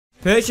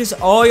Purchase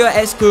all your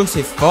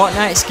exclusive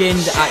Fortnite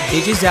skins at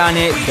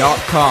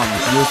digizani.com.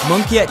 Use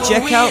Monkey at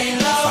checkout,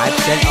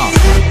 5%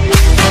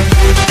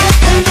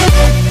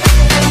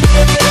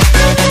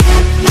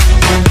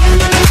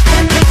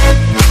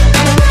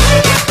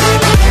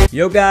 off.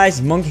 Yo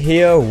guys, Monkey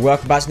here,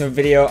 welcome back to another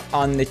video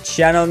on the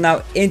channel.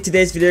 Now in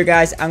today's video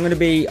guys, I'm going to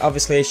be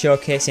obviously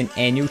showcasing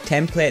a new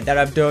template that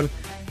I've done.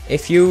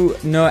 If you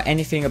know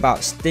anything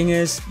about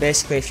stingers,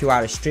 basically if you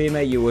are a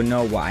streamer, you will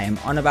know what I am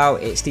on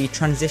about. It's the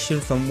transition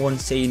from one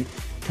scene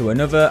to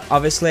another.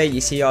 Obviously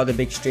you see all the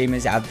big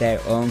streamers have their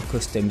own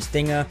custom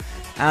stinger,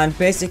 and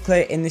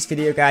basically in this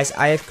video guys,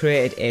 I have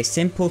created a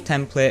simple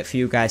template for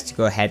you guys to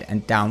go ahead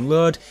and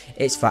download.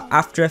 It's for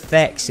After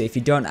Effects, so if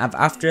you don't have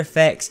After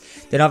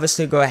Effects, then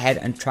obviously go ahead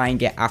and try and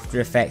get After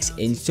Effects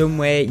in some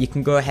way. You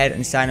can go ahead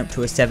and sign up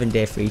to a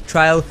 7-day free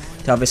trial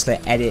to obviously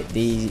edit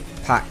the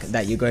pack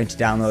that you're going to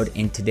download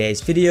in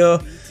today's video.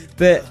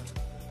 But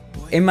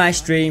in my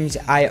streams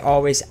I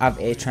always have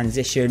a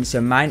transition, so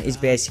mine is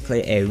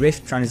basically a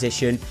riff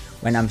transition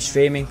when I'm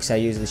streaming, because I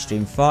usually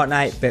stream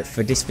Fortnite. But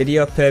for this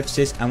video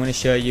purposes, I'm going to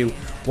show you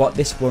what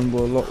this one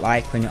will look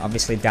like when you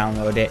obviously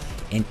download it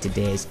in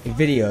today's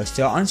video.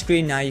 So on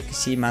screen now you can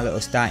see my little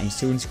starting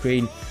soon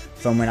screen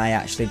from when I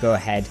actually go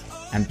ahead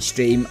and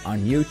stream on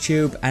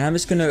YouTube, and I'm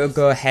just going to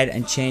go ahead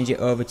and change it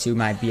over to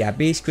my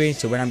BRB screen.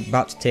 So when I'm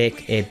about to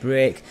take a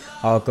break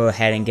or go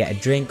ahead and get a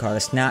drink or a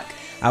snack,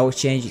 I will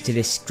change it to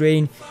this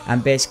screen,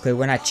 and basically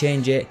when I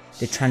change it,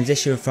 the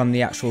transition from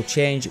the actual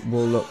change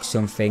will look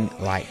something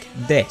like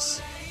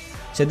this.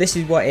 So this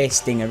is what a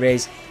stinger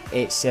is.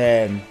 It's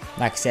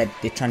like I said,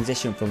 the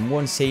transition from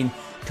one scene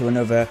to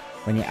another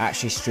when you're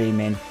actually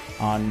streaming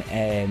on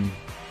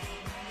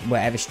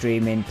whatever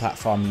streaming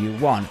platform you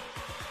want.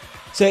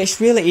 So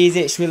it's really easy,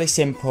 it's really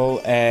simple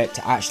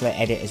to actually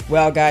edit as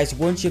well guys.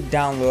 Once you've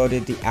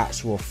downloaded the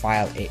actual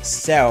file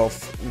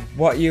itself,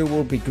 what you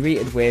will be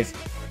greeted with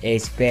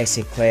is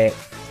basically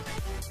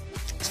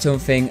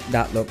something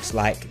that looks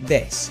like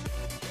this.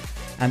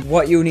 And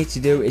what you need to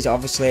do is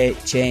obviously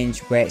change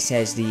where it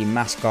says the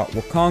mascot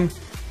Wukong,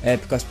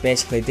 because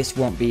basically this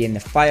won't be in the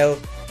file.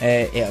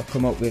 It'll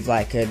come up with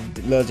like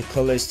loads of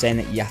colours saying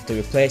that you have to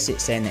replace it,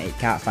 saying that it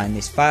can't find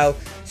this file.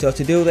 So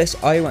to do this,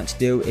 all you want to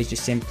do is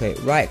just simply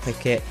right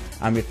click it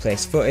and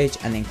replace footage,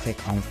 and then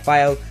click on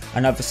file,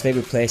 and obviously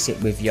replace it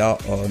with your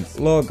own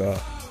logo.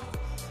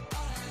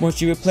 Once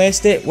you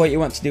replaced it, what you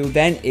want to do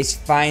then is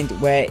find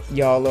where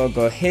your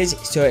logo is.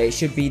 So it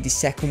should be the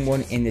second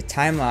one in the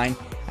timeline,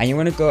 and you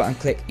want to go and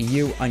click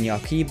U on your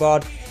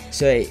keyboard,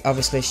 so it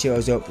obviously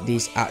shows up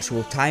these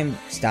actual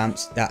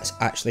timestamps that's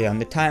actually on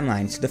the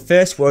timeline. So the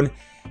first one,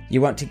 you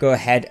want to go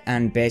ahead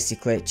and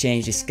basically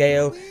change the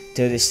scale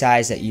to the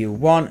size that you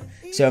want.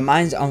 So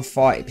mine's on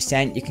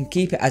 40%, you can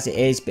keep it as it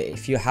is, but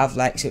if you have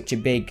like such a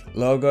big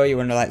logo, you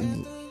want to like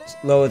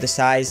lower the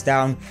size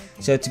down.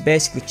 So to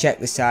basically check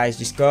the size,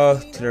 just go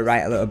to the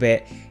right a little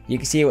bit, you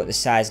can see what the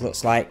size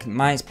looks like.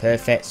 Mine's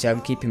perfect, so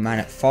I'm keeping mine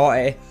at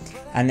 40.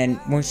 And then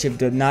once you've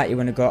done that, you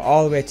want to go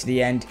all the way to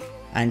the end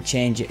and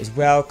change it as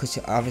well, because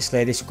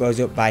obviously this goes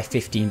up by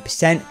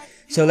 15%.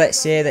 So let's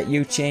say that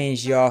you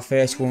change your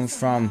first one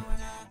from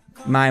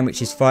mine,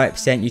 which is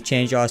 40%, you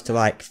change yours to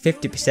like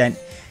 50%.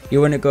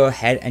 You want to go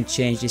ahead and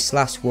change this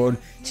last one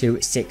to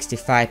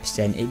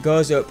 65%. It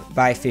goes up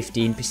by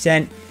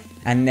 15%.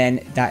 And then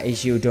that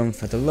is you done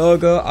for the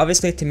logo.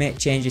 Obviously to make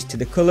changes to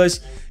the colours,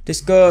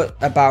 just go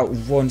about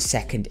 1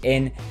 second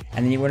in,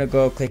 and then you want to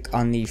go click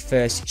on the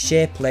first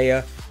shape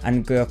layer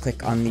and go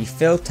click on the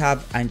fill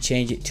tab and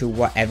change it to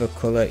whatever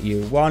colour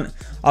you want.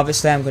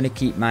 Obviously I'm going to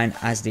keep mine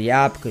as they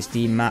are because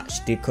they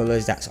match the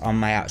colours that's on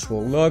my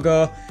actual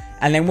logo.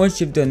 And then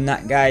once you've done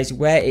that guys,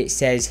 where it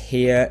says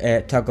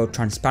here toggle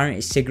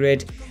transparent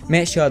SIG,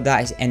 make sure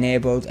that is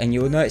enabled, and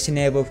you will know it's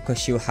enabled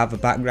because you'll have a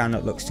background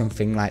that looks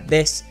something like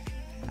this.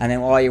 And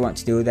then all you want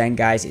to do then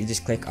guys is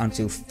just click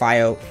onto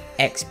File,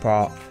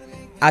 Export,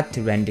 Add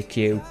to Render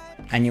Queue,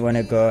 and you want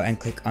to go and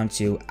click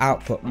onto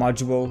Output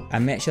Module,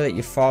 and make sure that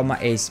your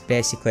format is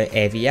basically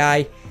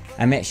AVI,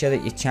 and make sure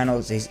that your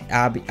channels is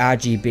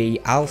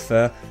RGB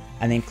Alpha,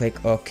 and then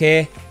click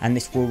OK, and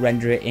this will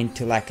render it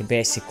into like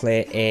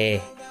basically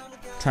a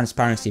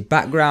transparency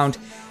background.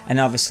 And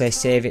obviously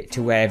save it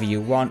to wherever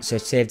you want, so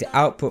save the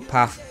output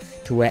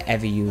path to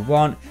wherever you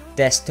want,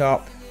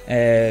 desktop,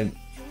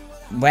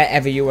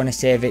 wherever you want to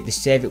save it,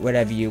 just save it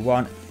wherever you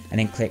want, and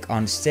then click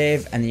on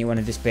save, and then you want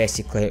to just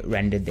basically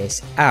render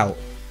this out.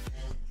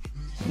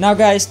 Now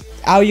guys,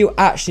 how you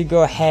actually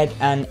go ahead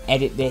and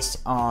edit this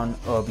on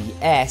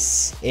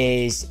OBS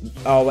is,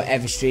 or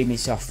whatever streaming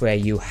software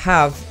you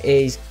have,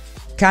 is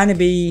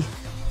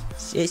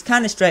it's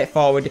kind of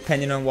straightforward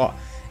depending on what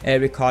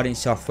recording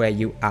software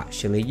you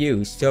actually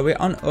use. So we're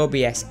on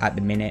OBS at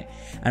the minute,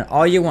 and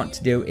all you want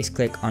to do is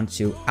click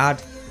onto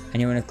add, and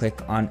you want to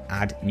click on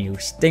add new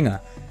stinger.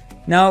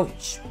 Now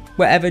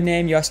whatever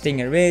name your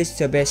stinger is,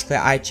 so basically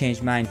I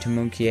changed mine to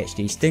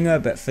MONKEYHD stinger,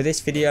 but for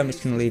this video I'm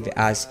just going to leave it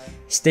as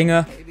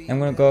stinger. I'm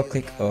going to go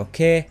click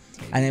OK,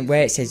 and then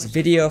where it says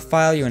video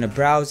file, you want to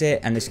browse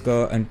it and just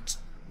go and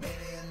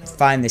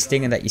find the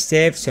stinger that you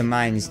saved. So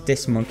mine is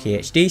this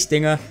MONKEYHD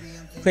stinger.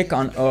 Click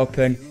on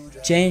open,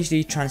 change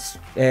the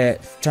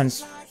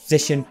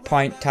transition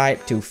point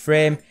type to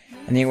frame,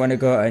 and then you want to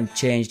go and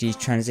change the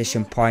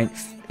transition point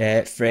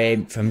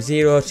frame from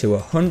 0 to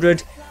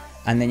 100,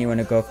 and then you want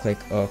to go click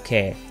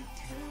OK.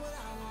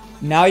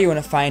 Now you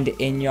want to find it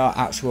in your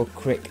actual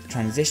quick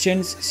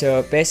transitions.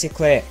 So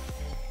basically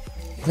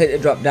click the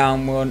drop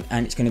down one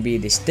and it's going to be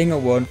the stinger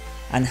one.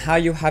 And how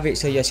you have it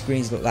so your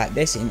screens look like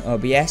this in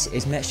OBS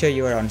is make sure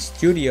you are on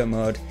studio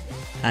mode,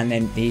 and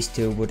then these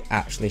two would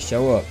actually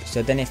show up.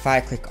 So then if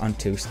I click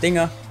onto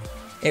stinger,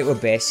 it will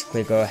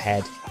basically go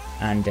ahead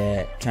and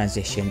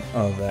transition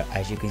over,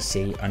 as you can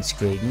see on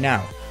screen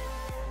now.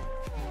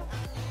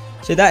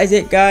 So that is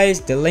it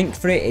guys, the link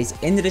for it is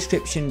in the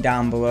description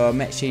down below.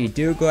 Make sure you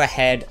do go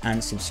ahead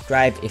and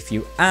subscribe if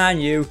you are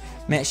new.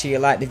 Make sure you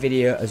like the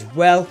video as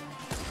well,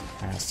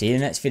 and I'll see you in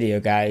the next video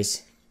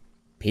guys.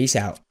 Peace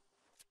out.